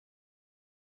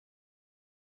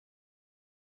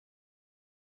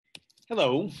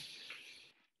Hello.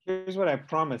 Here's what I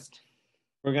promised.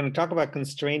 We're going to talk about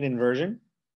constrained inversion.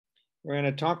 We're going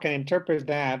to talk and interpret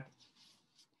that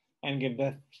and give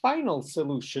the final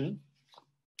solution,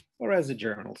 or as the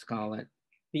journals call it,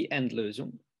 the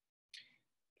Endlösung,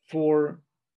 for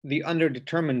the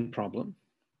underdetermined problem.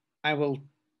 I will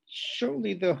show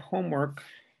you the homework,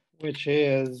 which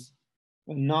is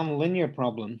a nonlinear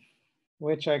problem,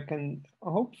 which I can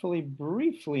hopefully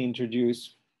briefly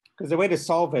introduce, because the way to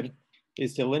solve it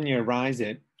is to linearize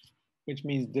it, which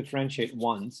means differentiate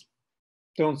once.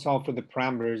 Don't solve for the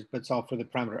parameters, but solve for the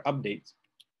parameter updates.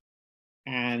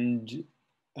 And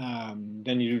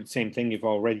then you do the same thing you've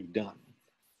already done.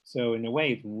 So in a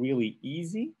way, it's really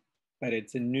easy, but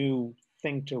it's a new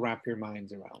thing to wrap your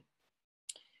minds around.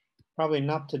 Probably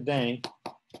not today,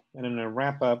 and I'm going to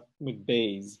wrap up with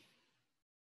Bayes,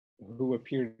 who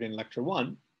appeared in lecture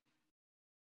 1,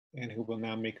 and who will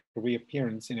now make a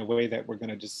reappearance in a way that we're going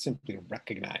to just simply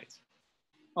recognize.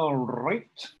 All right,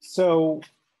 so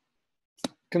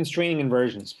constraining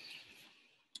inversions.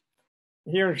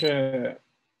 Here's a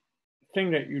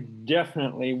thing that you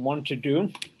definitely want to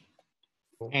do,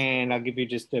 and I'll give you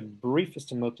just the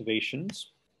briefest of motivations.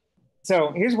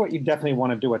 So here's what you definitely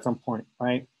want to do at some point,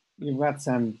 right? You've got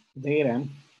some data,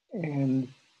 and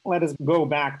let us go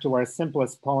back to our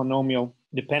simplest polynomial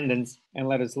dependence, and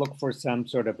let us look for some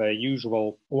sort of a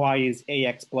usual y is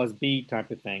ax plus b type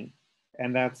of thing.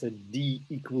 And that's a d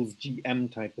equals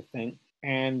gm type of thing.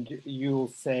 And you'll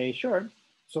say, sure,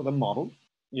 so the model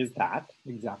is that,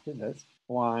 exactly this.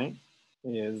 Y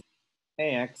is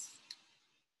ax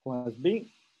plus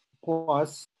b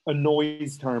plus a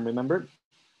noise term, remember?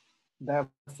 That's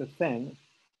the thing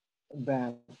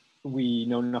that we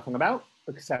know nothing about,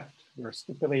 except we're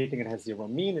stipulating it has zero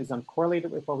mean, is uncorrelated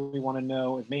with what we want to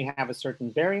know. It may have a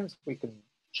certain variance. We could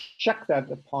check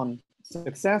that upon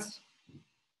success.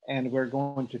 And we're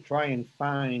going to try and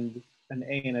find an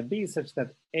a and a b such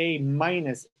that a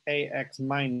minus ax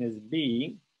minus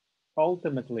b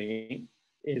ultimately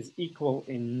is equal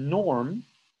in norm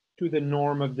to the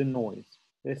norm of the noise.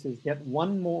 This is yet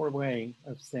one more way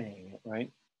of saying it,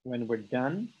 right? When we're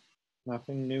done,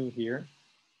 nothing new here.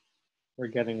 We're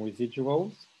getting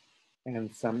residuals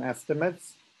and some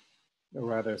estimates, or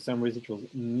rather some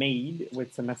residuals made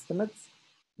with some estimates.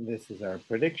 This is our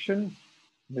prediction.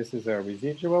 This is our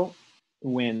residual.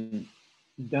 When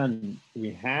done,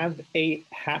 we have A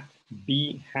hat,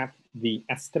 B hat, the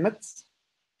estimates,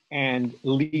 and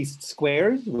least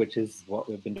squares, which is what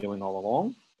we've been doing all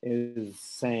along, is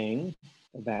saying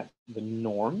that the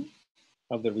norm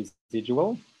of the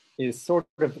residual is sort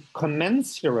of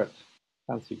commensurate,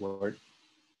 fancy word,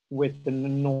 with the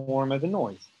norm of the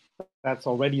noise. That's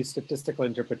already a statistical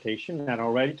interpretation that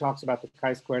already talks about the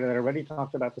chi-square, that already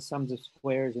talked about the sums of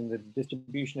squares and the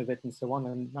distribution of it and so on.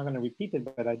 I'm not going to repeat it,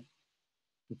 but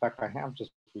in fact, I have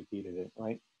just repeated it,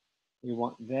 right? We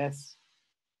want this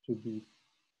to be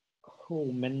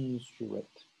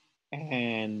commensurate.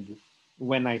 And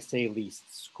when I say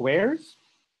least squares,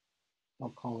 I'll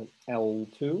call it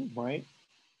L2, right?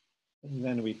 And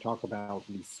then we talk about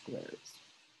least squares.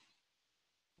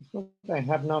 So I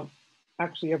have not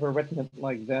actually ever written it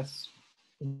like this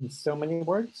in so many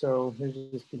words. So here's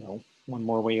just, one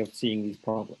more way of seeing these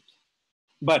problems.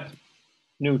 But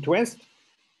new twist,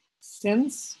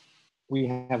 since we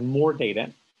have more data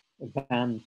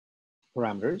than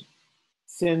parameters,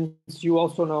 since you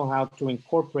also know how to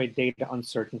incorporate data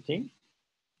uncertainty,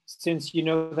 since you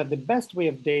know that the best way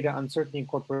of data uncertainty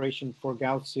incorporation for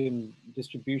Gaussian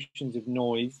distributions of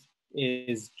noise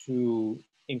is to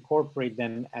incorporate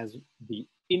them as the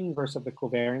inverse of the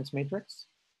covariance matrix.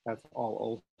 That's all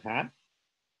old hat.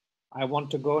 I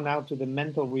want to go now to the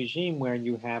mental regime where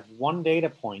you have one data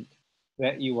point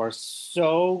that you are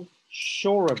so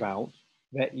sure about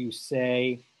that you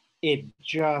say it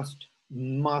just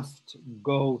must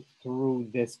go through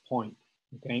this point,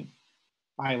 okay?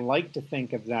 I like to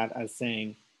think of that as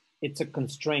saying it's a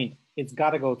constraint. It's got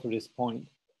to go through this point.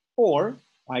 Or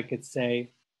I could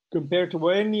say, compared to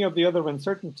any of the other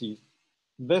uncertainties,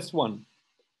 this one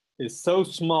is so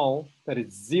small that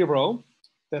it's zero,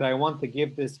 that I want to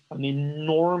give this an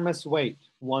enormous weight,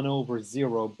 1 over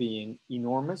 0 being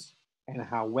enormous. And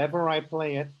however I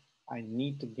play it, I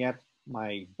need to get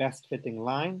my best fitting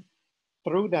line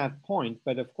through that point.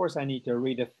 But of course, I need to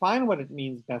redefine what it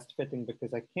means best fitting,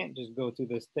 because I can't just go to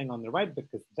this thing on the right,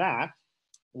 because that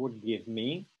would give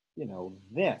me,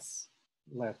 this,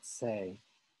 let's say,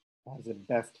 as a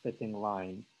best fitting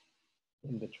line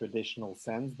in the traditional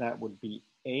sense. That would be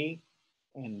A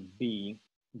and B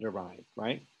derived,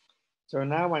 right? So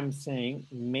now I'm saying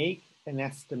make an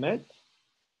estimate,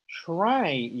 try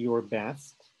your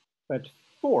best, but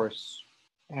force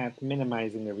at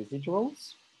minimizing the residuals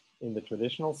in the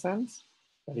traditional sense.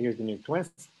 But here's the new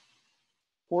twist.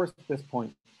 Force at this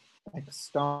point x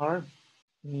star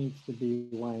needs to be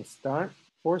y star.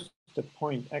 Force the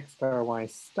point x star y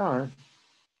star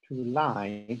to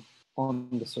lie on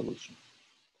the solution.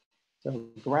 So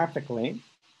graphically,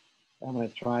 I'm going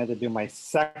to try to do my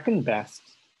second best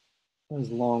as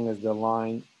long as the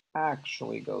line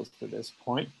actually goes to this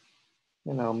point.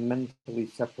 And I'll mentally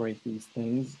separate these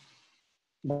things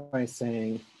by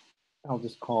saying, I'll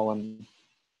just call them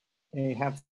A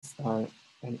hat star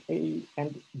and A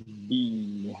and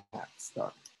B hat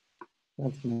star.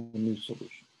 That's my new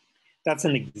solution. That's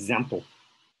an example.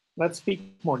 Let's speak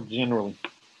more generally.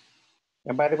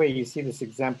 And by the way, you see this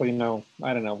example, you know,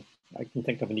 I don't know, I can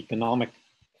think of an economic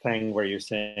thing where you're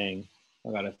saying,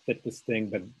 I gotta fit this thing,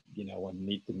 but you know, I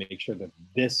need to make sure that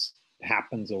this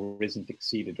happens or isn't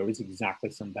exceeded or is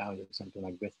exactly some value or something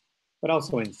like this. But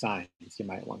also in science, you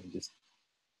might want to just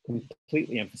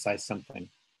completely emphasize something.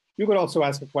 You could also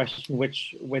ask a question,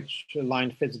 which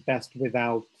line fits best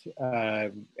without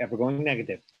ever going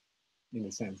negative, in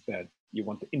the sense that you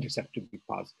want the intercept to be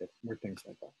positive or things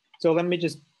like that. So let me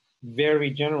just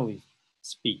very generally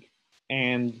speak.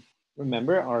 And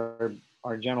remember,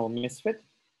 our general misfit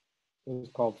is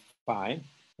called phi.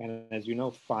 And as you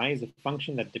know, phi is a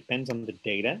function that depends on the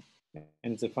data,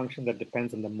 and it's a function that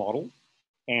depends on the model,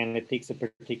 and it takes a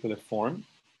particular form.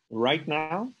 Right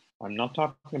now, I'm not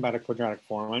talking about a quadratic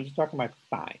form, I'm just talking about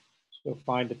phi. So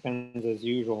phi depends as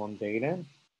usual on data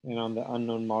and on the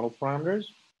unknown model parameters.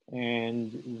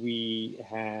 And we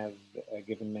have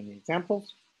given many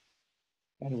examples.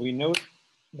 And we note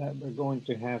that we're going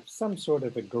to have some sort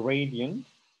of a gradient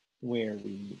where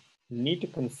we need to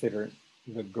consider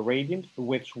the gradient, for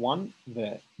which one,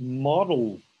 the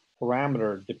model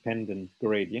parameter dependent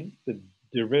gradient, the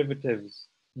derivatives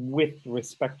with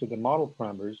respect to the model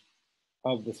parameters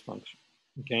of this function,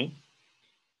 okay?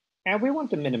 And we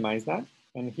want to minimize that.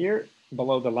 And here,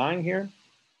 below the line here,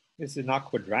 this is not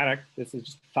quadratic, this is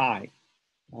just phi.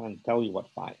 I'll tell you what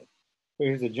phi is. So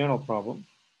here's a general problem.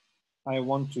 I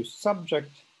want to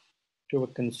subject to a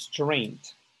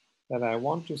constraint that I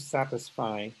want to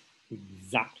satisfy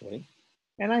exactly.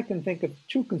 And I can think of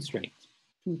two constraints,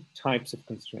 two types of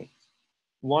constraints.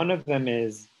 One of them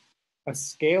is a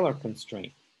scalar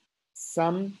constraint,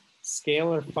 some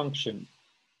scalar function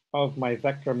of my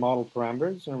vector model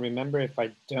parameters. And remember, if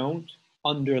I don't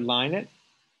underline it,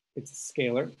 it's a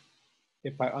scalar.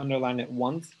 If I underline it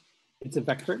once, it's a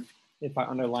vector. If I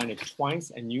underline it twice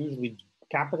and usually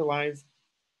capitalize,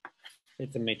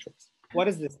 it's a matrix. What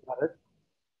is this letter?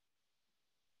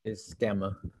 It's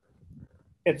gamma.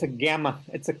 It's a gamma.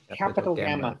 It's a capital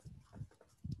gamma.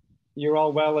 You're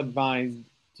all well advised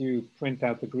to print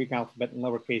out the Greek alphabet in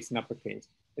lowercase and uppercase.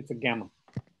 It's a gamma.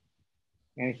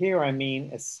 And here I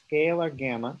mean a scalar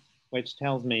gamma, which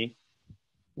tells me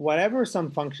whatever some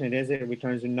function it is, it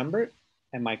returns a number.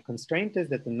 And my constraint is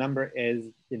that the number is,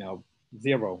 you know,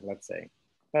 0, let's say.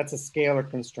 That's a scalar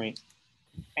constraint.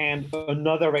 And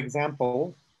another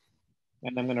example,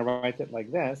 and I'm going to write it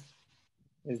like this,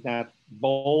 is that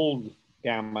bold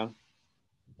gamma,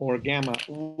 or gamma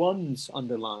once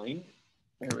underlined.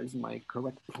 There is my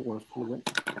correct pour fluid.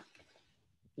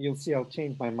 You'll see I'll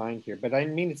change my mind here, but I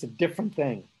mean it's a different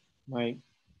thing, right?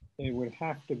 It would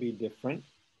have to be different,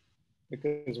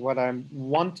 because what I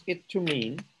want it to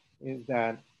mean is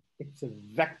that it's a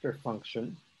vector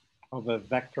function of a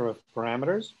vector of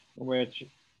parameters, which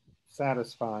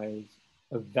satisfies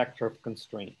a vector of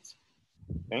constraints,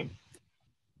 okay?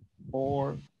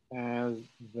 Or as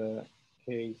the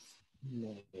case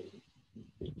may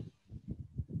be.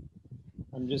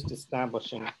 I'm just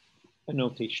establishing a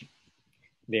notation.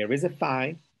 There is a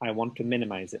phi, I want to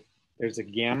minimize it. There's a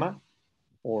gamma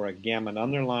or a gamma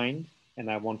underlined,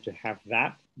 and I want to have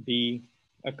that be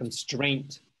a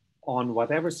constraint on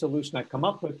whatever solution I come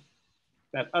up with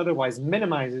that otherwise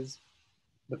minimizes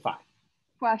the phi.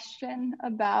 Question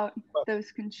about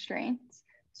those constraints.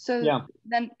 So yeah.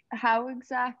 Then how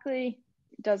exactly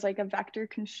does like a vector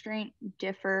constraint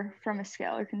differ from a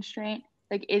scalar constraint?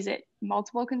 Like, is it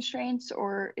multiple constraints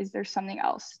or is there something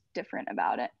else different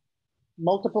about it?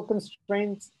 Multiple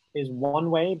constraints is one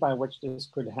way by which this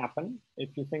could happen.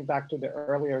 If you think back to the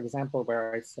earlier example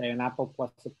where I say an apple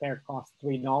plus a pear costs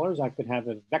 $3, I could have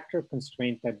a vector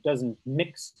constraint that doesn't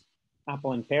mix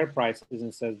apple and pear prices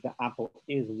and says the apple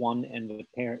is 1 and the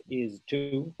pear is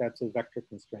 2. That's a vector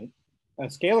constraint. A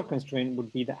scalar constraint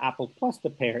would be the apple plus the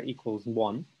pear equals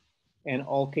 1, and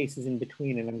all cases in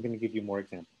between, and I'm going to give you more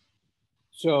examples.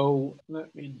 So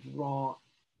let me draw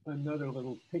another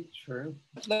little picture.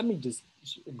 Let me just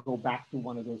go back to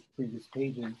one of those previous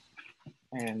pages.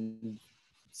 And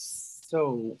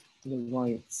so you're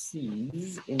going to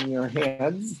see in your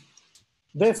heads,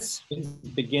 this is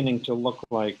beginning to look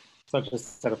like such a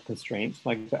set of constraints,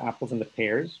 like the apples and the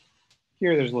pears.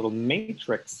 Here, there's a little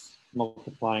matrix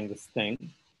multiplying this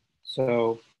thing.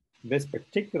 So this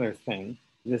particular thing,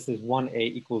 this is 1a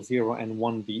equals 0 and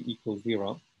 1b equals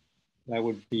 0. That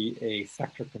would be a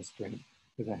sector constraint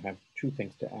because I have two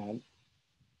things to add.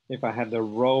 If I had the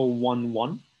row 1,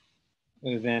 1,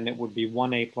 then it would be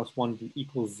 1a plus 1b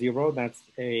equals 0. That's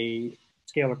a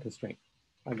scalar constraint.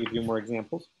 I'll give you more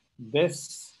examples.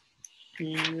 This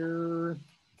here,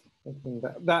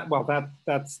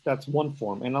 that's one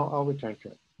form, and I'll return to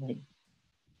it. Right?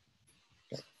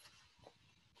 Okay.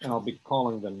 And I'll be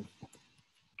calling them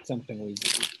something we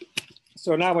do.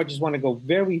 So now I just want to go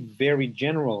very, very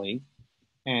generally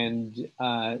and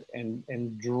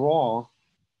draw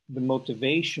the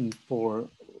motivation for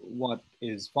what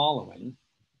is following.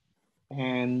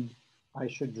 And I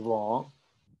should draw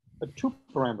a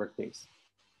two-parameter case.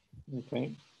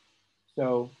 Okay.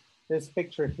 So this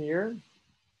picture here,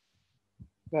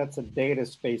 that's a data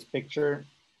space picture.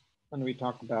 When we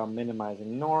talk about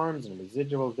minimizing norms and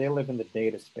residuals, they live in the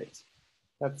data space.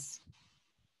 That's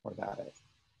where that is.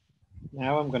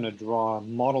 Now I'm going to draw a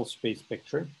model space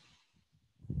picture.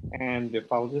 And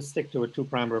if I'll just stick to a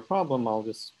two-parameter problem, I'll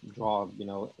just draw,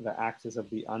 the axis of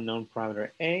the unknown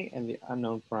parameter A and the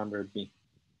unknown parameter B.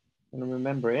 And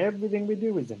remember, everything we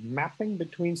do is a mapping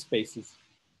between spaces.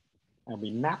 And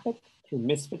we map it through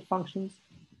misfit functions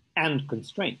and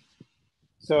constraints.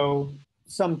 So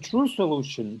some true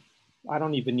solution, I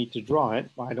don't even need to draw it.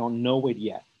 I don't know it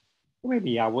yet. Or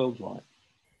maybe I will draw it.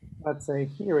 Let's say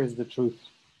here is the truth,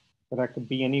 but I could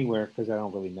be anywhere because I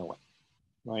don't really know it,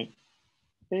 right?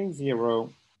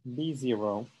 A0,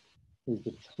 B0 is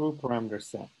the true parameter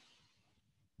set.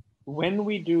 When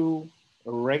we do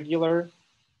a regular,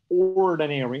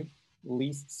 ordinary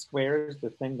least squares, the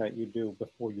thing that you do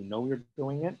before you know you're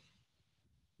doing it,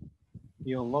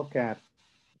 you'll look at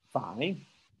phi,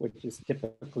 which is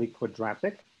typically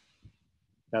quadratic.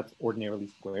 That's ordinarily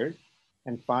squared.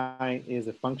 And phi is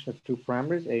a function of two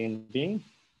parameters, A and B.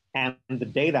 And the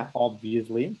data,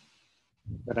 obviously,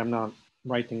 but I'm not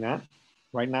writing that.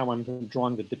 Right now, I'm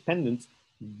drawing the dependence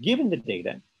given the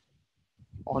data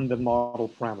on the model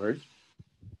parameters.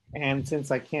 And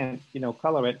since I can't,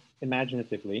 color it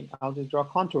imaginatively, I'll just draw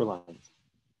contour lines.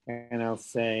 And I'll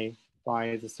say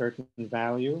phi is a certain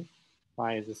value,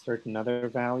 phi is a certain other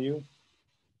value,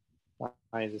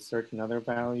 phi is a certain other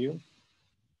value.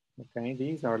 Okay,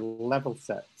 these are level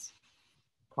sets,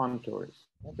 contours.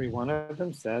 Every one of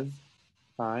them says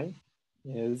phi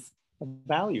is a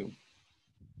value.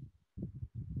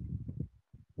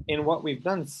 In what we've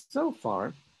done so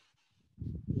far,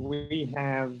 we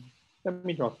have, let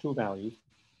me draw two values.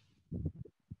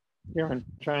 Here I'm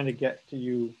trying to get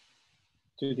to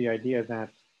the idea that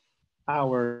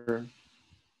our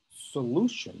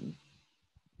solution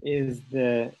is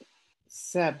the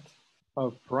set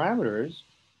of parameters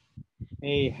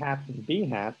A hat and B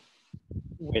hat,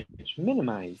 which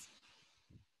minimize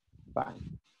phi.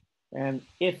 And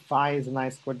if phi is a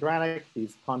nice quadratic,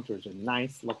 these contours are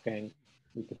nice looking,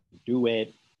 we could do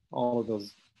it, all of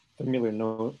those familiar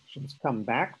notions come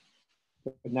back.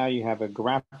 But now you have a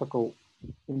graphical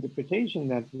interpretation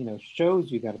that shows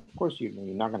you that, of course, you're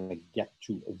not going to get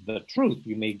to the truth.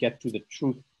 You may get to the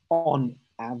truth on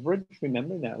average.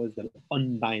 Remember, that was the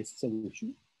unbiased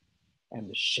solution. And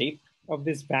the shape of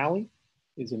this valley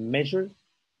is a measure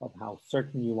of how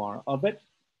certain you are of it.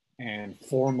 And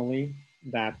formally,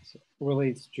 that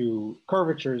relates to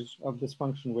curvatures of this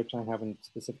function, which I haven't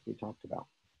specifically talked about.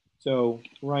 So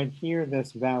right here,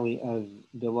 this valley of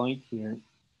Deloitte here,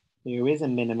 there is a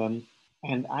minimum,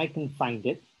 and I can find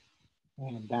it,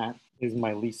 and that is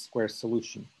my least square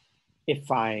solution, if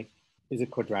phi is a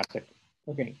quadratic.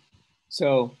 Okay,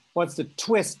 so what's the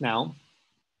twist now?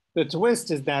 The twist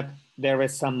is that there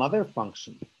is some other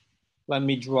function. Let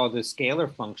me draw the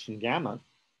scalar function gamma.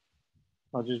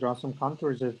 I'll just draw some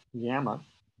contours of gamma,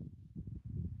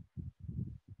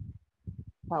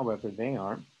 however they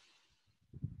are,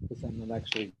 because I'm not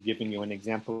actually giving you an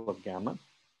example of gamma,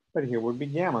 but here would be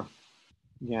gamma.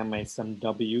 Gamma is some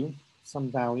W,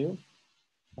 some value.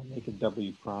 I'll make it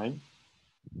W prime.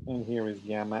 And here is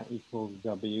gamma equals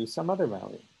W, some other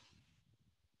value.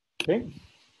 Okay.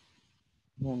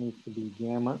 That needs to be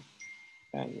gamma.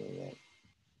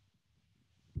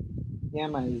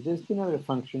 Gamma is just another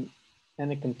function,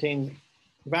 and it contains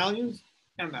values,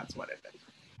 and that's what it is.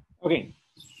 Okay,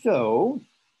 so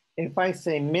if I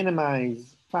say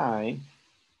minimize phi,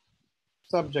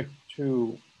 subject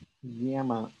to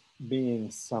gamma being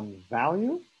some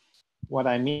value. What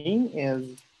I mean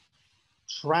is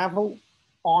travel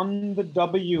on the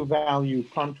W value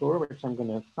contour, which I'm going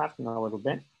to flatten a little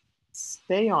bit,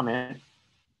 stay on it,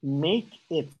 make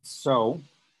it so,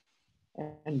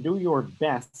 and do your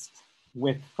best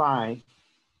with phi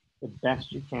the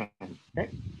best you can. Okay,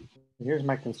 here's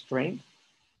my constraint.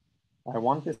 I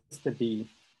want this to be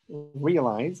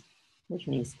realized, which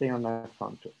means stay on that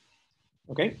contour.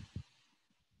 Okay,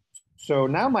 so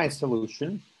now my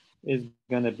solution is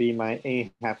going to be my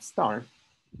A hat star,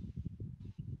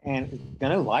 and it's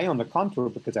going to lie on the contour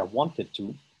because I want it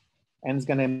to, and it's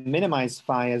going to minimize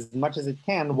phi as much as it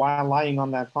can while lying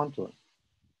on that contour.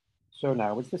 So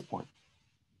now it's this point.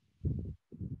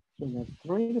 So we have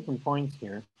 3 different points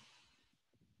here.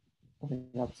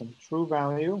 I've got some true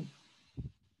value.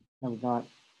 I've got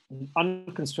an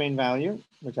unconstrained value,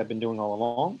 which I've been doing all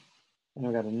along. And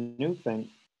I've got a new thing,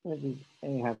 which is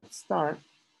A hat star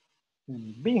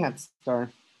and B hat star,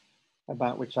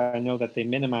 about which I know that they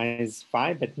minimize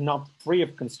phi, but not free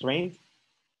of constraint,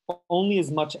 only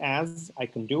as much as I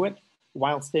can do it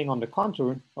while staying on the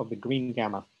contour of the green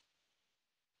gamma.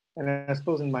 And I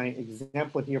suppose in my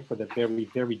example here for the very,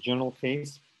 very general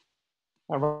case,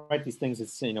 I write these things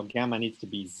as, gamma needs to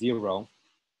be 0.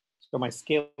 So my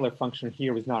scalar function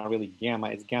here is not really gamma,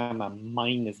 it's gamma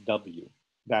minus W,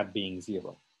 that being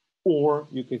 0. Or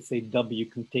you could say W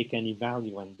can take any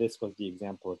value, and this was the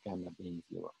example of gamma being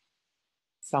 0.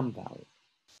 Some value.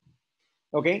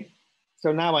 Okay,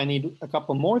 so now I need a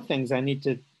couple more things. I need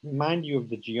to remind you of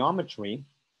the geometry,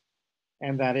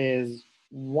 and that is,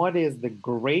 what is the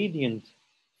gradient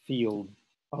field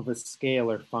of a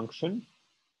scalar function?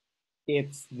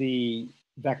 It's the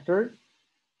vector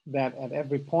that at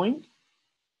every point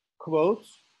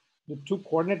quotes the 2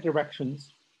 coordinate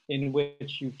directions in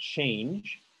which you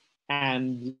change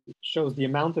and shows the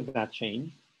amount of that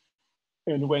change.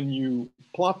 And when you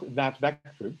plot that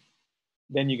vector,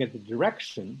 then you get the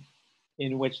direction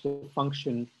in which the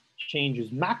function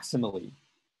changes maximally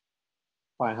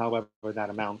by however that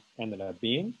amount ended up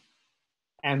being.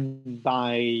 And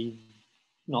by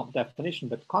not definition,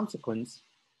 but consequence,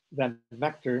 that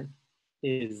vector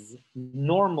is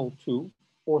normal to,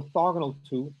 orthogonal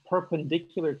to,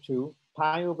 perpendicular to,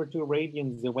 pi over 2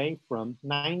 radians away from,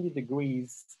 90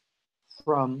 degrees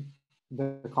from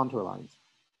the contour lines.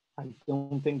 I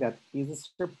don't think that is a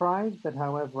surprise, but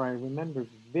however, I remember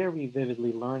very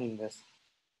vividly learning this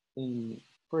in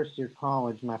first year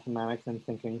college mathematics and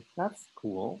thinking, that's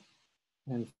cool.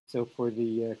 And so for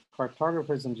the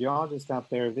cartographers and geologists out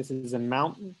there, this is a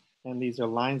mountain, and these are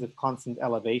lines of constant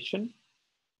elevation.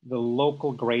 The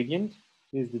local gradient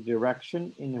is the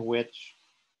direction in which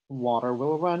water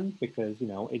will run because,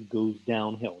 it goes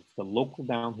downhill. It's the local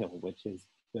downhill, which is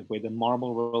the way the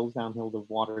marble rolls downhill, the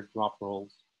water drop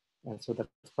rolls. And so that's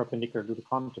perpendicular to the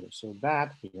contour. So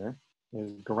that here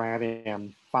is grad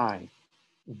M phi,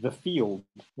 the field,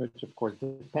 which of course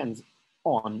depends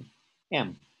on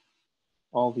M,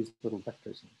 all these little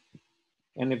vectors.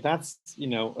 And if that's,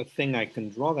 a thing I can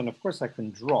draw, then of course I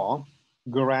can draw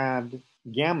grad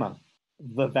gamma,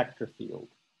 the vector field.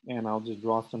 And I'll just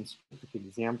draw some specific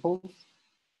examples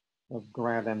of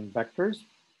grad M vectors,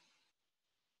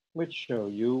 which show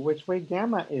you which way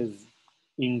gamma is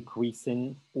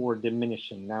increasing or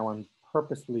diminishing. Now I'm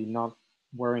purposely not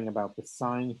worrying about the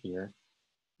sign here.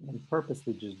 I'm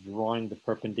purposely just drawing the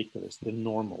perpendiculars, the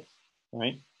normals,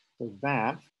 right? So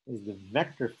that is the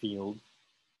vector field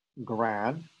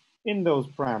grad in those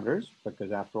parameters,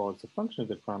 because after all, it's a function of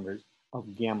the parameters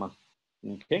of gamma,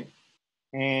 okay?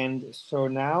 And so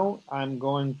now I'm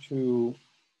going to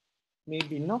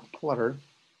maybe not clutter,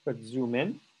 but zoom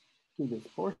in to this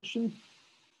portion.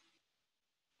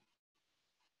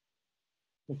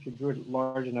 If you drew it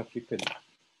large enough, you could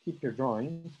keep your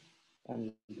drawing.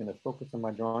 I'm just going to focus on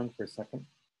my drawing for a second.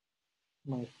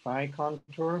 My phi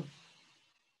contour.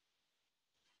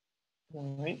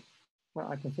 All right. Well,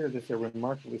 I consider this a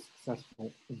remarkably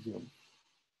successful zoom.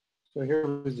 So here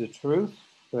is the truth,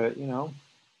 but not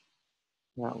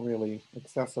really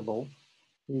accessible.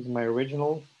 Here's my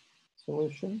original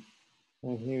solution,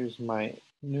 and here's my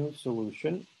new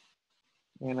solution.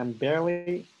 And I'm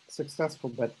barely successful,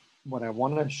 but what I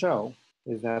want to show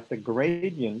is that the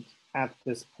gradient at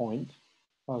this point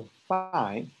of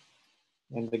phi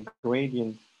and the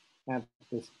gradient at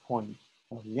this point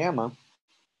of gamma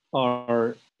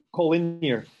are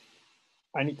collinear.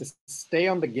 I need to stay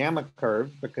on the gamma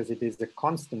curve because it is a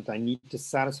constant. I need to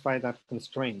satisfy that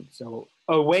constraint. So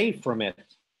away from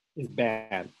it is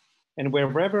bad. And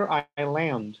wherever I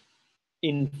land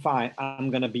in phi,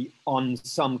 I'm going to be on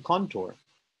some contour.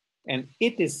 and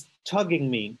it is tugging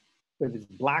me with its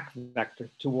black vector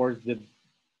towards the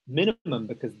minimum,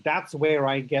 because that's where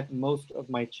I get most of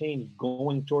my change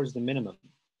going towards the minimum.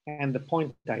 And the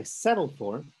point I settle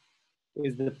for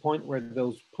is the point where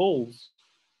those pulls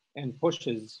and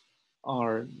pushes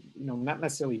are, not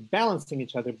necessarily balancing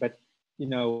each other, but,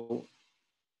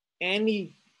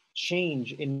 any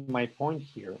change in my point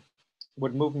here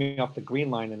would move me off the green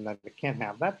line, and I can't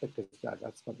have that because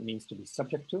that's what it means to be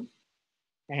subject to.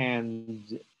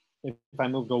 And if I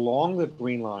moved along the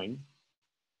green line,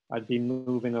 I'd be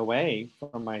moving away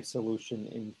from my solution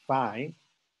in phi.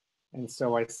 And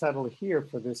so I settle here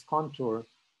for this contour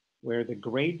where the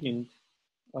gradient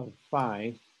of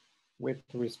phi with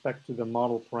respect to the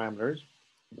model parameters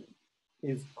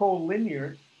is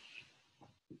collinear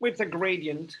with the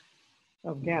gradient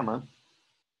of gamma.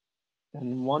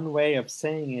 And one way of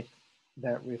saying it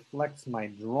that reflects my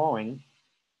drawing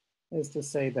is to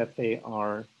say that they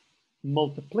are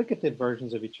multiplicative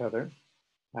versions of each other.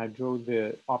 I drew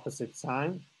the opposite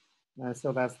sign.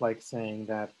 So that's like saying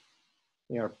that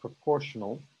they are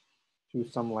proportional to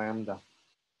some lambda.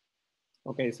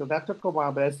 Okay, so that took a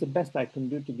while, but that's the best I can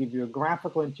do to give you a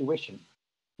graphical intuition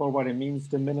for what it means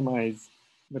to minimize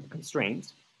with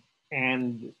constraints.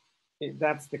 And if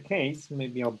that's the case,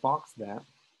 maybe I'll box that.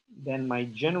 Then my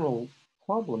general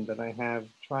problem that I have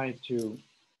tried to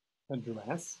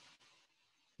address,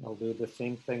 I'll do the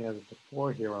same thing as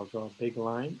before here. I'll draw a big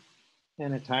line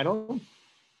and a title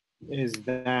is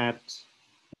that,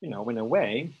 in a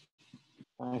way,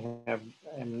 I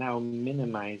am now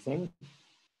minimizing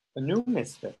a new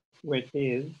misfit, which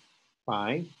is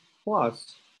phi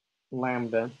plus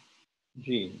lambda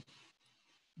g.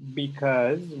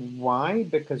 Because why?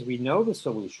 Because we know the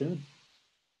solution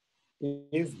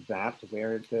is that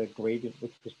where the gradient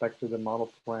with respect to the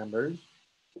model parameters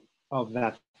of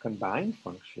that combined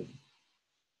function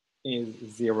is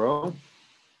 0,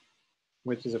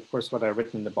 which is of course what I've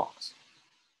written in the box.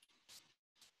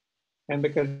 And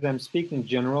because I'm speaking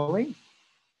generally,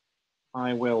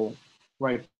 I will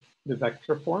write the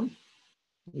vector form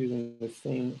using the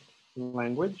same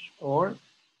language, or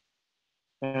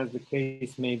as the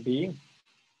case may be,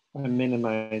 I'm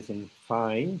minimizing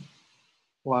phi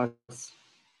plus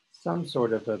some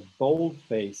sort of a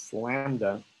boldface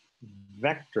lambda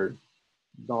vector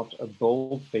dot a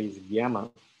boldface gamma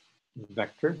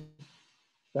vector.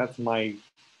 That's my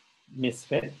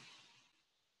misfit.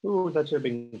 Ooh, that should have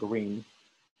been green.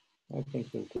 I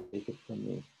think they'll take it from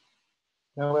me.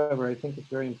 However, I think it's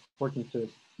very important to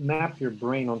map your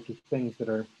brain onto things that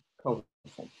are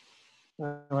colorful.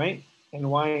 All right, and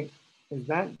why is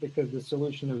that? Because the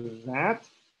solution of that,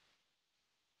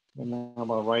 and now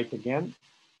I'll write again,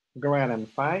 grad and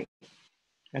phi,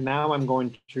 and now I'm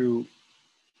going to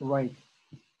write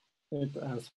it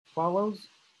as follows: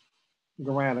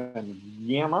 grad and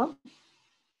gamma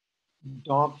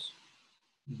dot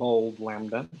bold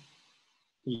lambda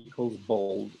equals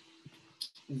bold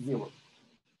 0.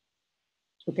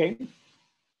 Okay,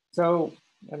 so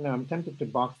and I'm tempted to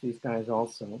box these guys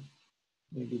also.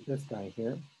 Maybe this guy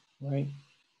here, right?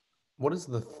 What does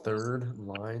the third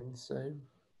line say?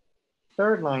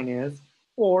 Third line is,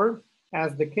 or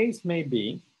as the case may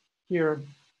be, here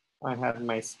I had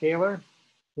my scalar,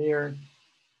 here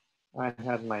I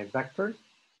had my vector,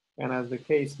 and as the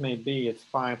case may be, it's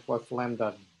phi plus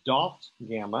lambda dot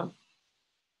gamma,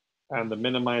 and the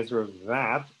minimizer of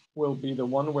that will be the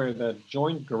one where the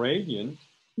joint gradient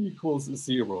equals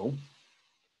 0.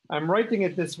 I'm writing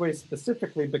it this way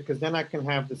specifically because then I can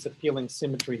have this appealing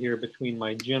symmetry here between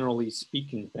my generally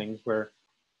speaking things where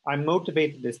I'm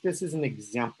motivated this is an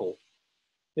example.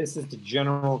 This is the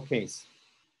general case.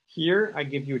 Here, I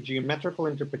give you a geometrical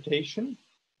interpretation.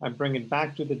 I bring it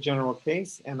back to the general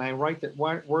case and I write it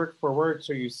word for word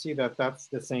so you see that that's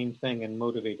the same thing and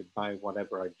motivated by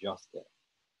whatever I just did.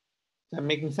 Is that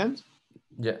making sense?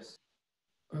 Yes.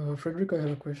 Frederick, I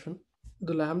have a question.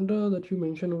 The lambda that you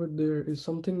mentioned over there is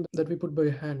something that we put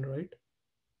by hand, right?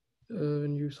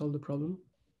 When you solve the problem?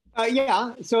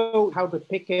 Yeah, so how to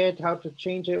pick it, how to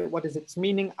change it, what is its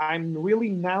meaning. I'm really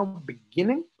now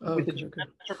beginning with the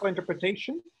geometrical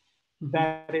interpretation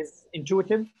that is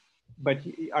intuitive, but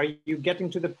are you getting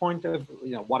to the point of,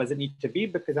 what does it need to be?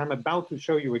 Because I'm about to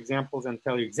show you examples and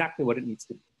tell you exactly what it needs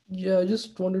to be. Yeah, I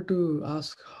just wanted to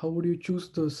ask, how would you choose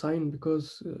the sign?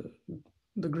 Because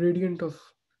the gradient of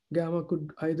gamma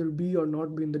could either be or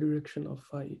not be in the direction of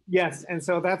phi. Yes, and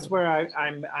so that's where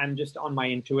I'm just on my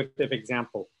intuitive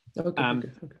example. Okay.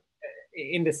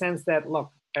 In the sense that,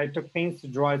 look, I took pains to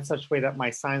draw it such a way that my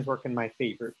signs work in my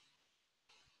favor.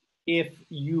 If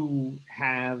you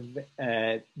have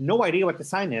no idea what the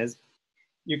sign is,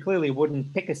 you clearly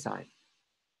wouldn't pick a sign.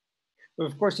 But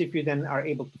of course, if you then are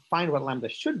able to find what lambda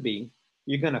should be,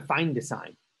 you're going to find the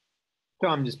sign. So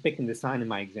I'm just picking the sign in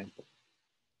my example.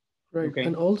 Right. Okay.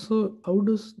 And also, how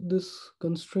does this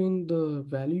constrain the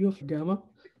value of gamma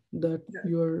that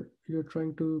you're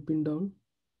trying to pin down?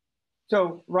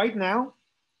 So right now,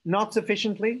 not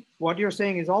sufficiently. What you're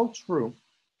saying is all true.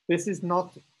 This is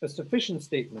not a sufficient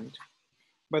statement,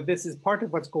 but this is part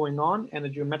of what's going on in a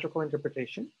geometrical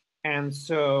interpretation. And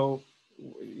so,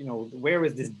 you know, where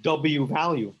is this W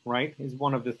value, right, is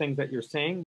one of the things that you're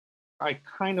saying. I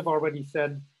kind of already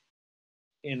said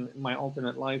in my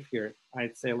alternate life here,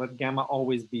 I'd say let gamma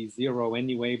always be 0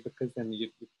 anyway, because then you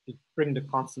bring the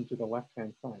constant to the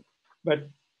left-hand side. But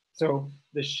so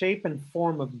the shape and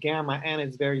form of gamma and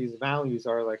its various values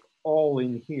are like all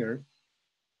in here.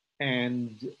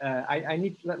 And I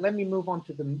need, let me move on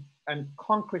to the, I'm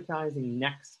concretizing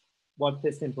next what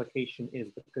this implication is,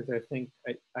 because I think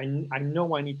I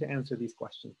know I need to answer these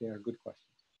questions. They are good questions.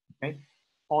 Okay,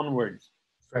 onwards.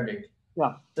 Frederick.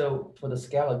 Yeah. So for the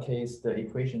scalar case, the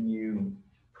equation you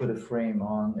put a frame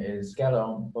on is scalar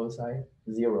on both sides,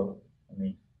 0. I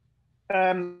mean.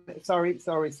 Sorry.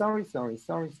 Speak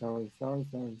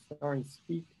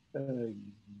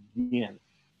again.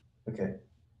 Okay.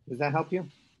 Does that help you?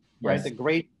 Yes. Right. The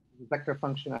grade vector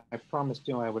function. I promised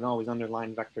you I would always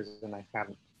underline vectors, and I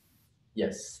haven't.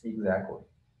 Yes, exactly.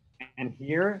 And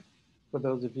here, for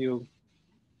those of you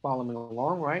following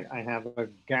along, right, I have a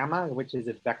gamma, which is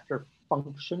a vector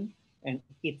function, and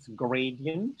its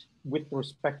gradient with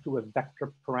respect to a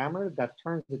vector parameter that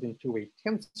turns it into a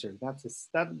tensor. That's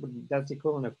the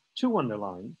equivalent of 2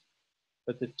 underlines,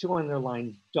 but the 2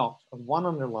 underline dot of 1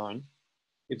 underline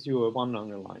gives you a 1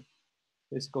 underline.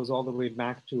 This goes all the way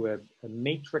back to a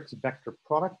matrix vector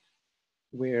product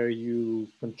where you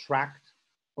contract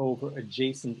over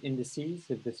adjacent indices.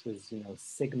 If this was, you know,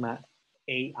 sigma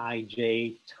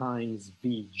aij times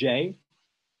vj,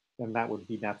 then that would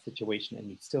be that situation, and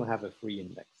you'd still have a free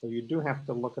index. So you do have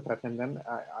to look at that, and then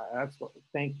that's what,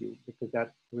 thank you, because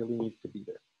that really needs to be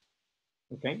there.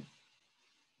 Okay,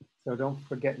 so don't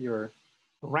forget your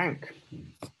rank,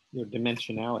 your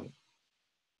dimensionality.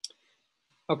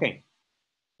 Okay,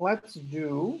 let's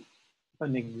do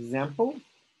an example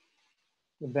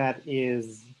that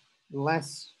is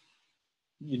less,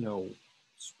 you know,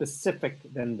 specific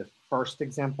than the first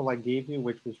example I gave you,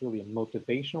 which was really a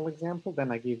motivational example. Then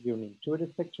I gave you an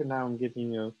intuitive picture. Now I'm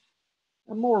giving you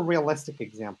a more realistic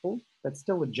example, but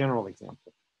still a general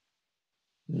example.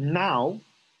 Now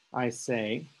I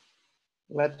say,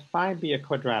 let phi be a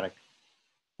quadratic.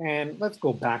 And let's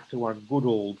go back to our good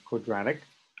old quadratic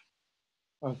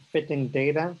of fitting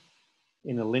data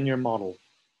in a linear model.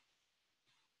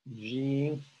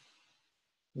 G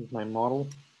is my model,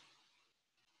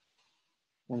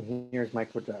 and here's my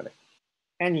quadratic.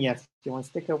 And yes, you want to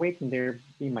stick a weight in there,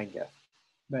 be my guest.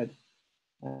 But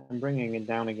I'm bringing it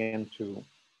down again to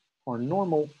our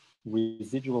normal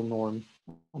residual norm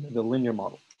under the linear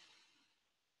model.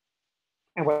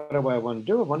 And what do I want to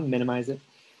do? I want to minimize it,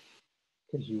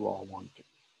 because you all want to.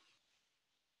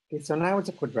 Okay, so now it's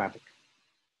a quadratic.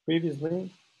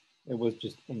 Previously, it was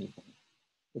just anything.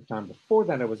 The time before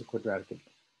that, it was a quadratic again.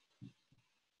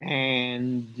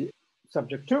 And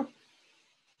subject 2,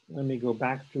 let me go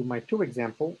back to my 2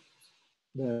 example,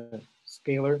 the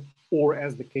scalar, or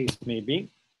as the case may be.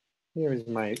 Here is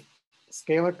my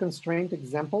scalar constraint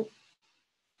example.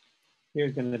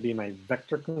 Here's going to be my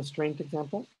vector constraint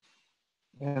example.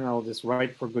 And I'll just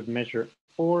write for good measure,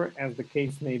 or as the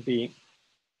case may be,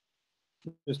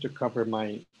 just to cover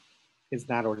my is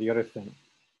that or the other thing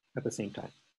at the same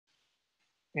time.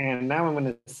 And now I'm going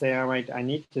to say, all right, I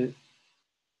need to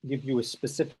give you a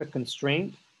specific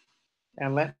constraint,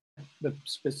 and let the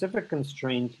specific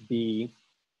constraint be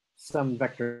some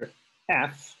vector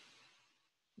f,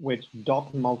 which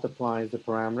dot multiplies the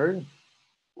parameter.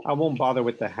 I won't bother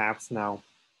with the halves now.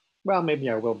 Well, maybe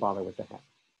I will bother with the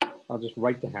half. I'll just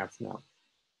write the halves now.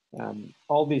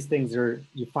 All these things are,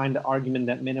 you find the argument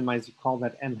that minimize, you call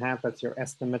that m half, that's your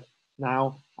estimate.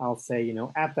 Now I'll say, you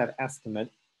know, at that estimate,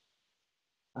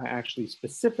 I actually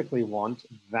specifically want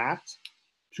that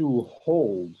to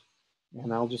hold.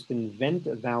 And I'll just invent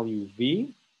a value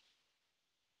v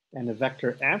and a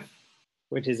vector f,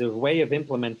 which is a way of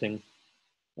implementing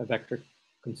a vector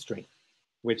constraint,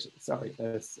 which, sorry,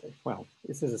 well,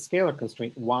 this is a scalar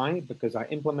constraint. Why? Because I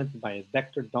implemented by a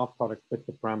vector dot product with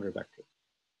the parameter vector.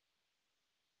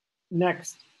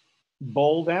 Next,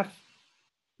 bold f,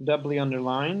 doubly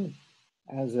underlined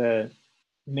as a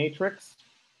matrix,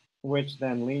 which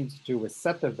then leads to a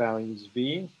set of values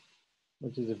v,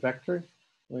 which is a vector,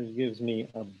 which gives me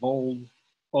a bold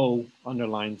O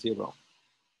underline 0.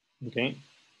 Okay,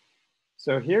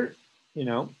 so here,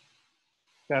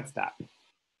 that's that.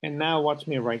 And now watch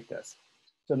me write this.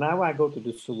 So now I go to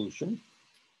the solution.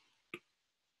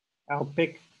 I'll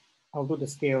do the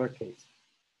scalar case.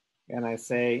 And I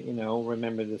say,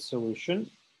 remember the solution.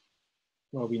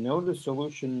 Well, we know the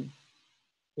solution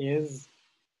is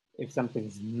if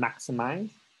something's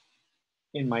maximized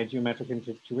in my geometric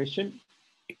intuition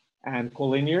and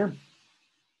collinear,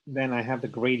 then I have the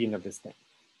gradient of this thing.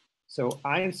 So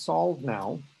I solve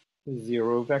now the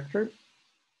 0 vector,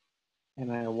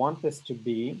 and I want this to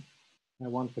be, I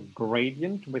want the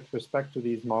gradient with respect to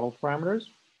these model parameters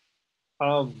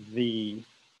of the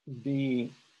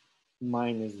d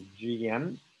minus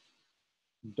gm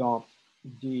dot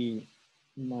d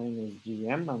minus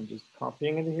gm. I'm just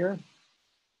copying it here.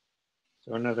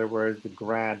 So in other words, the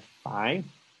grad phi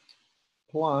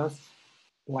plus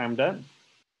lambda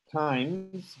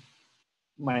times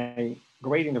my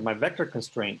gradient of my vector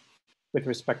constraint with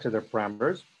respect to their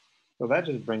parameters. So that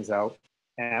just brings out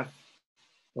f,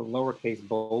 the lowercase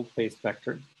bold-faced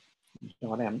vector,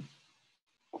 dot m.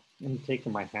 I'm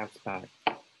taking my hats back,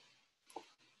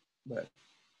 but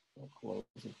I'll close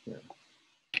it here.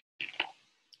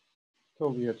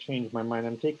 Totally have changed my mind.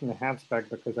 I'm taking the hats back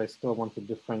because I still want to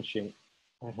differentiate.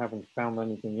 I haven't found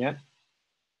anything yet.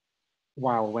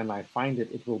 While when I find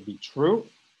it, it will be true.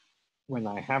 When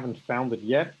I haven't found it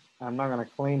yet, I'm not going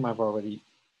to claim I've already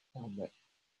found it.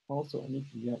 Also, I need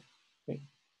to get, okay.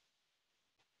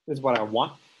 This is what I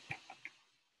want.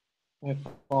 I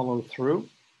follow through.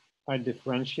 I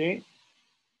differentiate.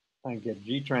 I get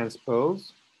G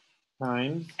transpose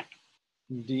times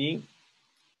D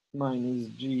minus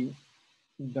G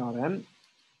dot M,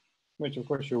 which of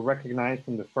course you'll recognize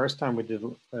from the first time we did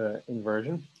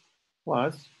inversion,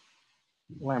 plus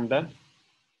lambda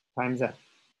times F.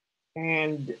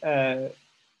 And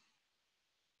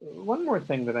one more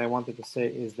thing that I wanted to say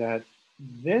is that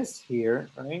this here,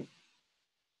 right?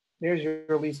 There's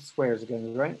your least squares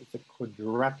again, right? It's a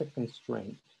quadratic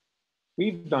constraint.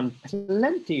 We've done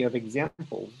plenty of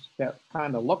examples that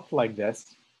kind of looked like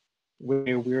this,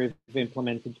 where we've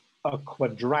implemented a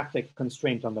quadratic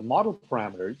constraint on the model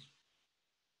parameters.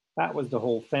 That was the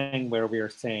whole thing where we are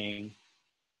saying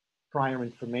prior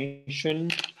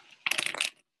information,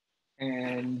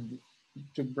 and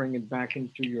to bring it back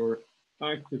into your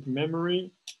active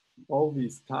memory, all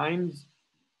these times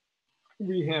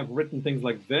we have written things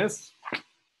like this,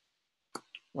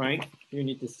 right? You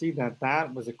need to see that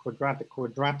that was a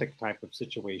quadratic type of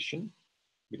situation.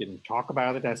 We didn't talk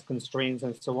about it as constraints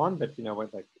and so on, but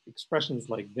like expressions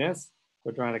like this,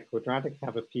 quadratic,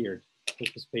 have appeared.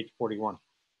 This is page 41.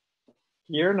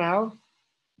 Here now,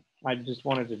 I just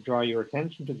wanted to draw your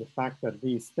attention to the fact that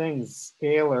these things,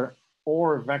 scalar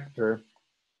or vector,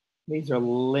 these are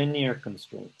linear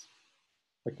constraints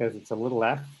because it's a little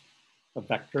f, a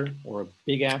vector, or a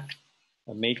big F,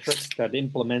 a matrix that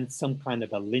implements some kind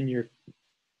of a linear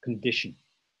condition.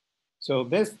 So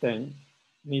this thing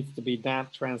needs to be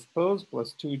that transpose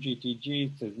plus 2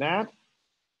 GTG to that.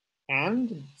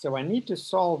 And so I need to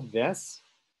solve this,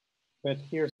 but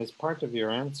here's as part of your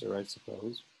answer, I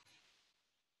suppose.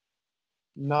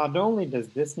 Not only does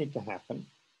this need to happen,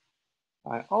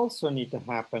 I also need to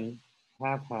have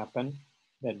happen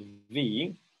that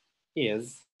V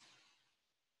is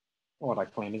what I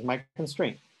claim is my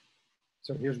constraint.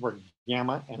 So here's where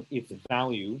gamma and its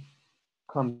value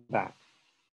come back.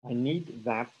 I need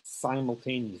that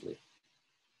simultaneously.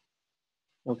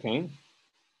 Okay.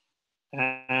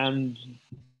 And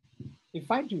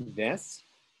if I do this,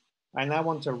 I now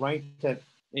want to write it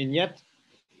in yet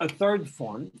a third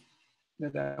form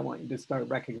that I want you to start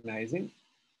recognizing.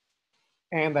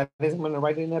 And that is, I'm going to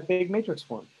write it in a big matrix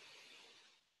form.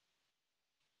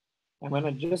 I'm going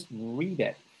to just read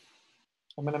it.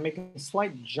 I'm going to make a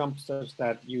slight jump such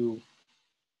that you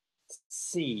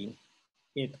see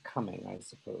it coming, I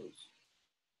suppose.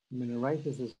 I'm going to write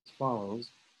this as follows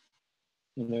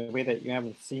in the way that you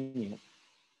haven't seen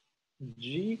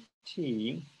it.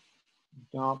 GT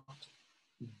dot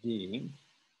D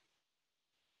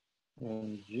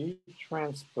and G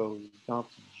transpose dot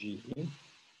G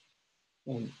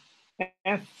and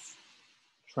F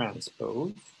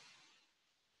transpose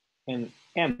and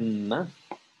M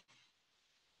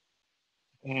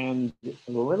and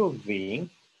little v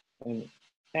and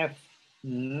F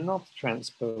not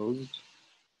transposed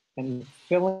and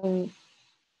filling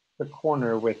the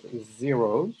corner with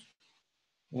zeros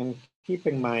and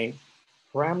keeping my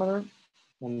parameter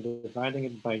and dividing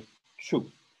it by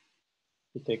 2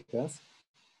 to take this.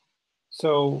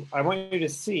 So I want you to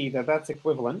see that that's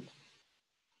equivalent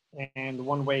And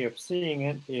one way of seeing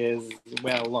it is,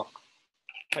 well, look,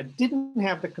 if I didn't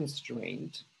have the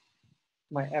constraint,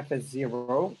 my f is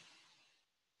 0.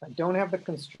 If I don't have the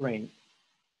constraint,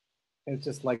 it's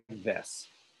just like this,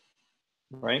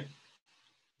 right?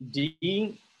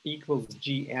 D equals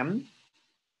gm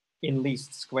in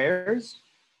least squares.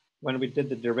 When we did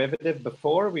the derivative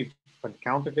before, we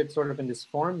encountered it sort of in this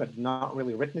form, but not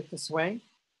really written it this way,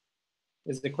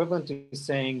 is equivalent to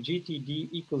saying GTD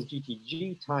equals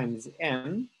GTG times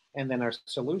M, and then our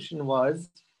solution was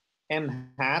M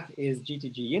hat is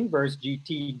GTG inverse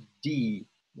GTD,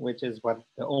 which is what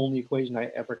the only equation I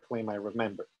ever claim I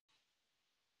remember.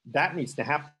 That needs to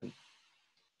happen.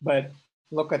 But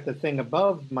look at the thing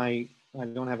above my, I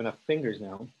don't have enough fingers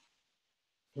now,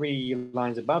 3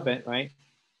 lines above it, right?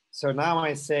 So now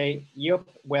I say, yep,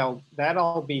 well,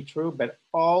 that'll be true, but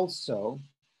also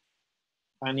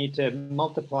I need to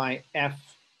multiply F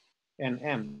and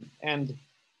M. And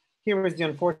here is the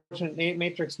unfortunate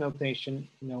matrix notation,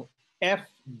 F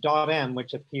dot M,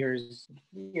 which appears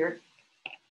here.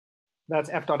 That's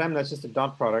F dot M, that's just a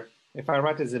dot product. If I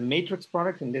write it as a matrix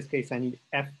product, in this case, I need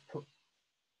F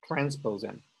transpose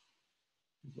M.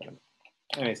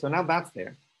 Anyway, so now that's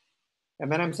there.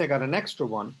 And then I'm saying I got an extra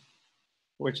one,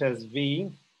 which has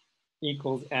V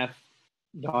equals F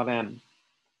dot M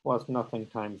plus nothing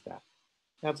times that.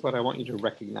 That's what I want you to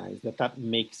recognize, that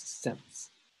makes sense.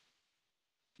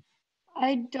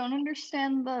 I don't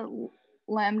understand the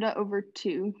lambda over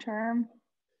 2 term.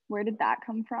 Where did that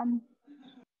come from?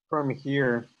 From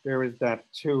here, there is that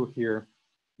 2 here.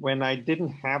 When I didn't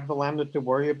have the lambda to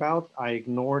worry about, I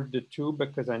ignored the 2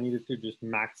 because I needed to just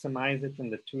maximize it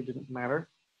and the 2 didn't matter.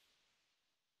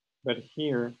 But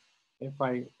here, if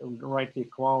I write the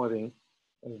equality,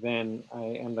 then I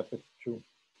end up with 2.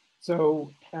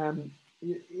 So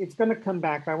it's going to come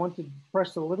back. I want to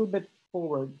press a little bit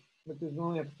forward, but there's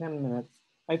only have 10 minutes.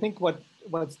 I think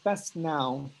what's best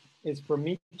now is for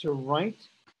me to write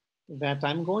that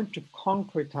I'm going to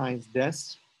concretize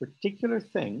this particular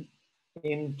thing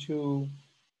into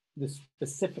the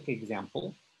specific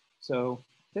example. So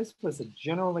this was a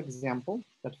general example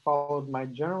that followed my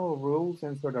general rules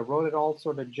and sort of wrote it all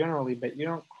sort of generally, but you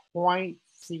don't quite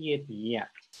see it yet.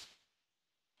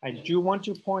 I do want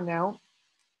to point out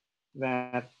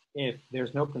that if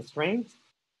there's no constraints,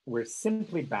 we're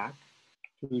simply back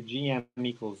to GM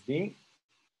equals D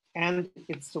and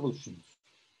its solutions,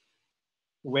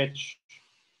 which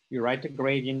you write a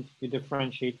gradient, you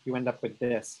differentiate, you end up with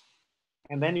this.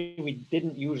 And then we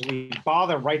didn't usually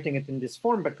bother writing it in this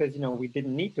form because we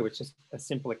didn't need to, it's just a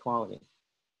simple equality.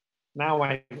 Now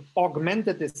I've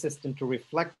augmented this system to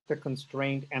reflect the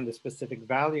constraint and the specific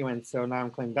value. And so now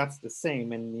I'm claiming that's the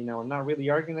same. And I'm not really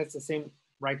arguing it's the same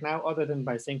right now, other than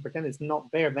by saying pretend it's not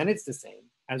there, then it's the same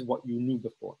as what you knew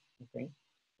before, okay?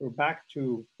 We're back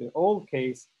to the old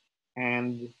case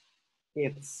and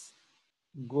it's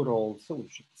good old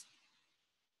solutions.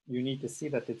 You need to see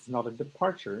that it's not a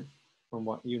departure from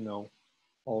what you know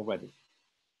already.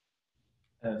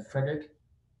 Frederick?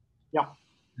 Yeah.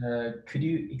 Could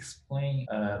you explain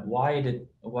why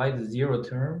the 0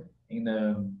 term in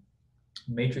the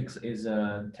matrix is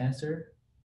a tensor?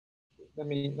 Let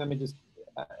me just,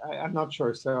 I'm not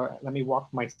sure, so let me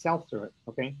walk myself through it,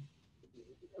 okay?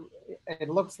 It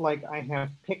looks like I have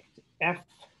picked F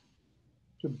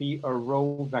to be a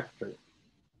row vector,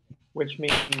 which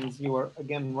means you are,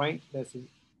 again, right, this is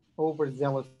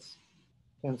overzealous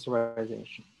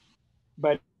tensorization.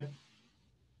 But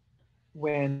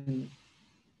when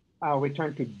I'll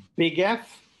return to big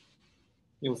F,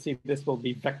 you'll see this will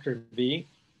be vector V.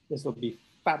 This will be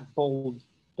fat, bold,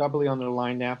 doubly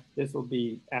underlined F. This will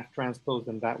be F transpose,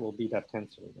 and that will be that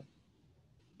tensor again.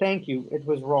 Thank you, it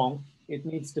was wrong. It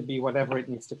needs to be whatever it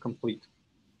needs to complete.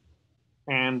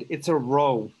 And it's a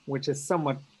row, which is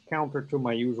somewhat counter to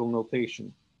my usual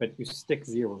notation, but you stick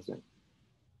zeros in.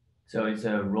 So it's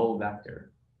a row vector.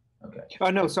 Okay. Oh,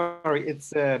 no, sorry,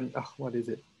 it's, what is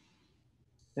it?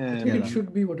 I think it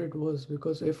should be what it was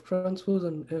because F transpose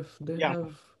and F, they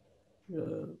have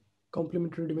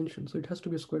complementary dimensions. So it has to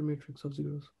be a square matrix of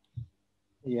zeros.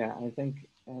 Yeah, I think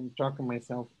I'm talking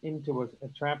myself into a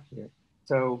trap here.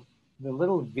 So the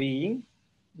little v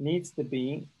needs to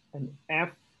be an F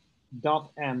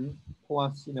dot M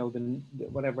plus, the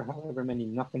whatever, however many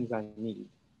nothings I need.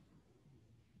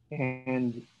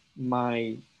 And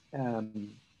my,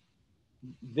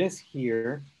 this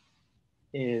here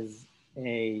is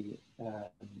a,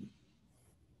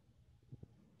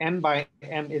 M by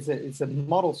M it's a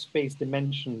model space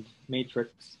dimensioned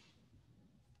matrix,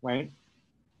 right?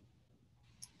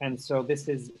 And so this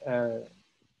is a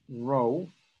row,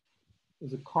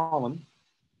 is a column.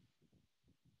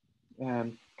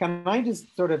 Can I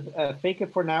just sort of fake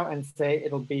it for now and say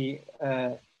it'll be,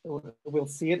 we'll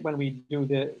see it when we do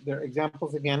the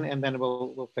examples again, and then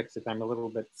we'll fix it. I'm a little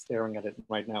bit staring at it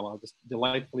right now. I'll just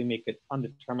delightfully make it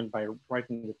undetermined by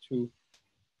writing the two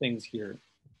things here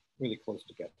really close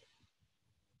together.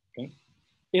 Okay,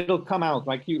 it'll come out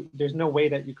like there's no way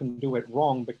that you can do it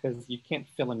wrong because you can't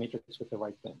fill a matrix with the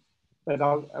right thing. But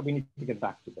we need to get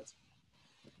back to this.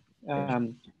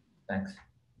 Thanks.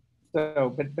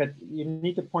 So, but you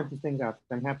need to point these things out.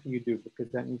 I'm happy you do, because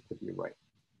that needs to be right.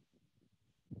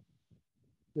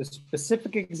 The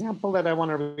specific example that I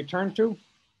want to return to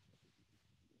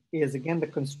is, again, the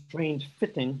constrained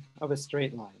fitting of a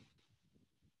straight line.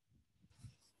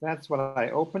 That's what I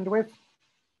opened with.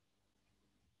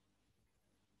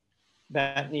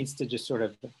 That needs to just sort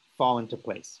of fall into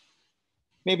place.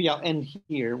 Maybe I'll end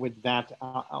here with that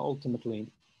ultimately,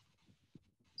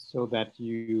 so that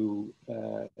you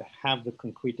have the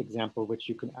concrete example which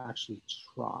you can actually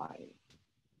try.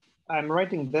 I'm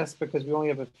writing this because we only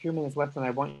have a few minutes left and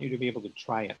I want you to be able to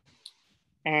try it.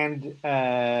 And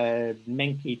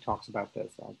Menke talks about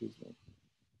this, obviously.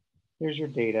 Here's your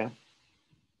data,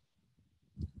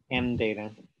 M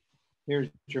data. Here's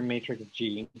your matrix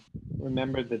G.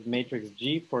 Remember that matrix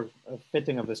G for a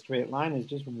fitting of the straight line is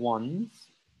just ones.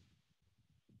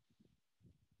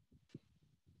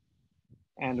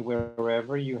 And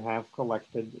wherever you have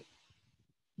collected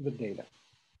the data,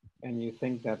 and you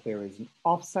think that there is an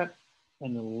offset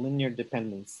and a linear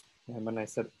dependence. And when I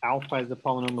said alpha is the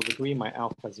polynomial degree, my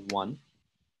alpha is 1.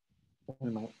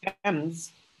 And my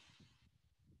m's,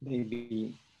 they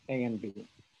be A and B.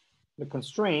 The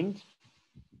constraint,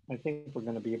 I think we're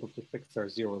going to be able to fix our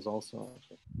zeros also.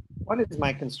 Actually. What is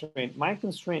my constraint? My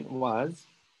constraint was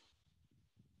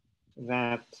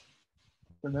that,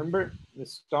 remember, the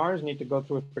stars need to go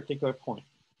through a particular point.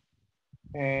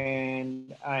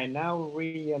 And I now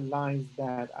realize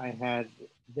that I had,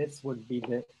 this would be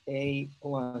the A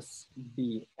plus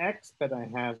BX, but I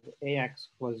have AX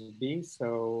plus B,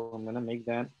 so I'm gonna make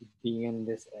that B in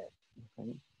this A.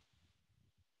 Okay.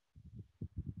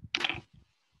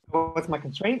 So what's my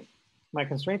constraint? My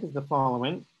constraint is the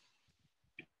following.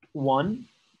 1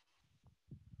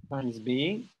 times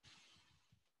B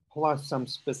plus some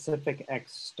specific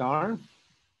X star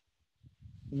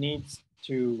needs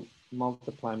to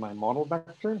multiply my model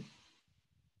vector,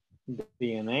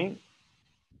 DNA,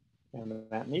 and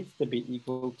that needs to be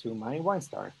equal to my Y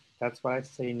star. That's what I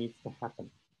say needs to happen.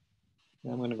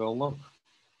 Now I'm going to go look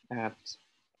at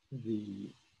the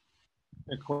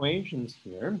equations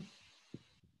here.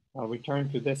 I'll return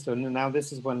to this. So now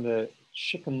this is when the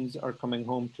chickens are coming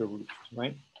home to roost,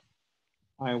 right?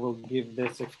 I will give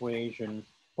this equation,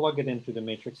 plug it into the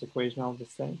matrix equation, I'll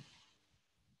just say,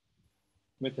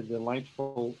 with a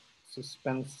delightful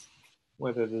suspense,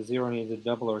 whether the zero needs a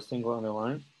double or a single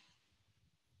underline.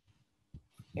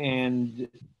 And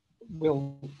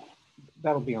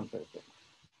that'll be on Thursday.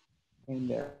 And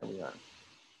there we are.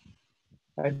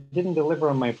 I didn't deliver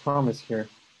on my promise here.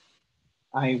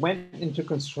 I went into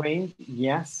constraint,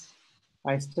 yes.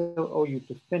 I still owe you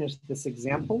to finish this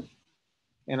example,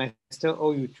 and I still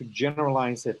owe you to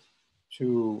generalize it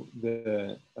to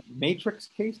the matrix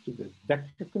case, to the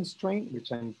vector constraint,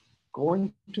 which I'm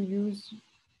going to use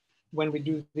when we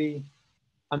do the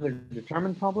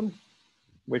underdetermined problem,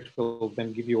 which will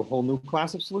then give you a whole new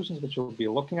class of solutions, which you'll be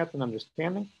looking at and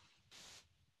understanding.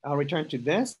 I'll return to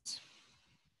this,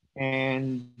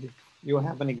 and you'll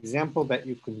have an example that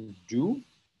you can do.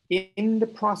 In the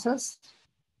process,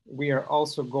 we are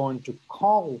also going to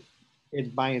call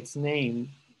it by its name,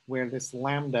 where this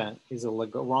lambda is a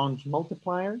Lagrange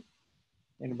multiplier,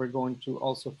 and we're going to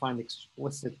also find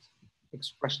explicit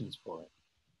expressions for it.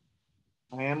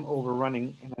 I am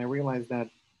overrunning, and I realize that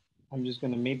I'm just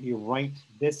going to maybe write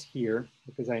this here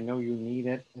because I know you need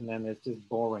it, and then it's just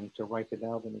boring to write it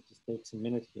out, and it just takes a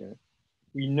minute here.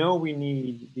 We know we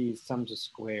need these sums of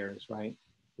squares, right?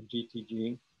 The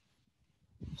GTG.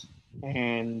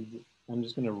 And I'm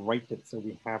just going to write it so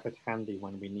we have it handy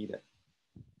when we need it.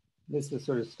 This is the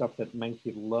sort of stuff that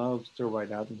Menke loves to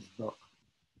write out in his book.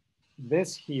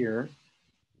 This here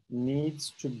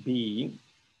needs to be,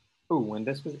 oh, and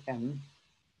this was M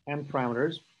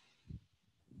parameters.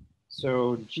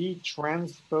 So G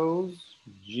transpose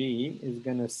G is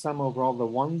going to sum over all the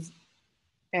ones,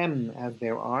 M as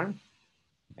there are.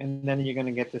 And then you're going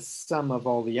to get the sum of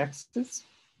all the x's.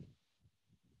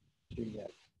 You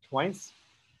get twice.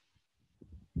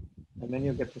 And then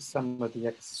you'll get the sum of the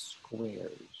x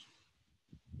squares.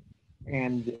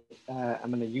 And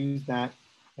I'm going to use that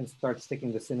and start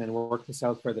sticking this in and work this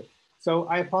out further. So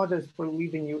I apologize for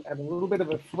leaving you at a little bit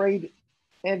of a frayed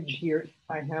edge here.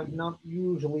 I have not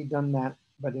usually done that,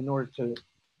 but in order to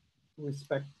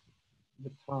respect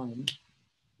the time,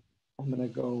 I'm going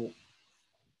to go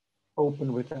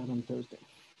open with that on Thursday.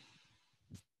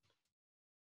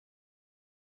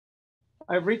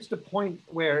 I've reached a point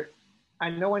where I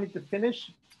know I need to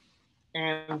finish,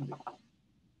 and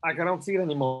I don't see it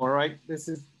anymore, right?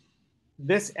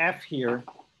 This F here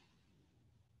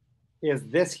is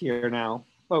this here now.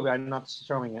 Oh, I'm not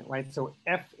showing it, right? So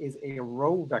F is a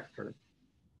row vector.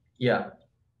 Yeah.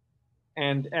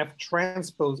 And F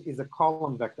transpose is a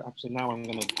column vector. Actually, now I'm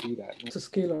going to do that. It's a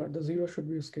scalar. The 0 should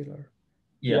be a scalar.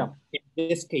 Yeah. In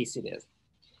this case, it is.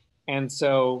 And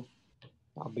so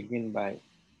I'll begin by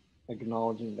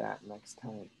acknowledging that next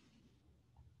time.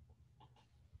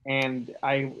 And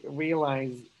I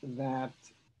realize that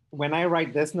when I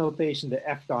write this notation, the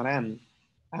F dot M,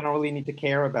 I don't really need to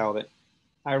care about it.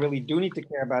 I really do need to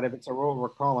care about it if it's a row or a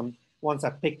column. Once I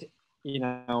picked,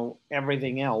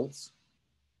 everything else,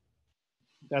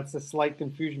 that's a slight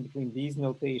confusion between these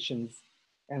notations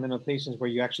and the notations where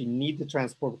you actually need to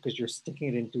transport because you're sticking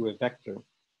it into a vector.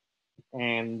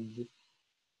 And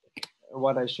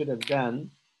what I should have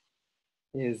done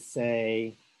is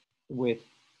say with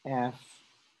F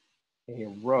a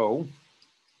row,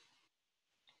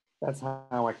 that's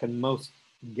how I can most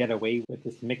get away with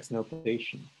this mixed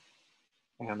notation.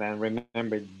 And then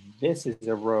remember, this is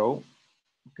a row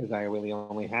because I really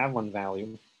only have one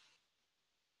value.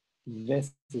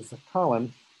 This is a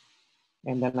column,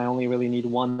 and then I only really need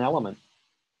one element.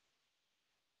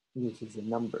 This is a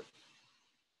number.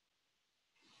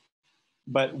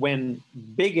 But when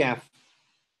big F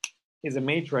is a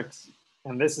matrix,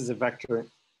 and this is a vector,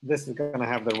 this is going to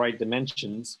have the right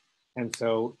dimensions. And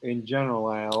so in general,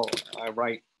 I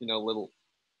write, little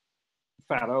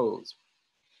fat O's.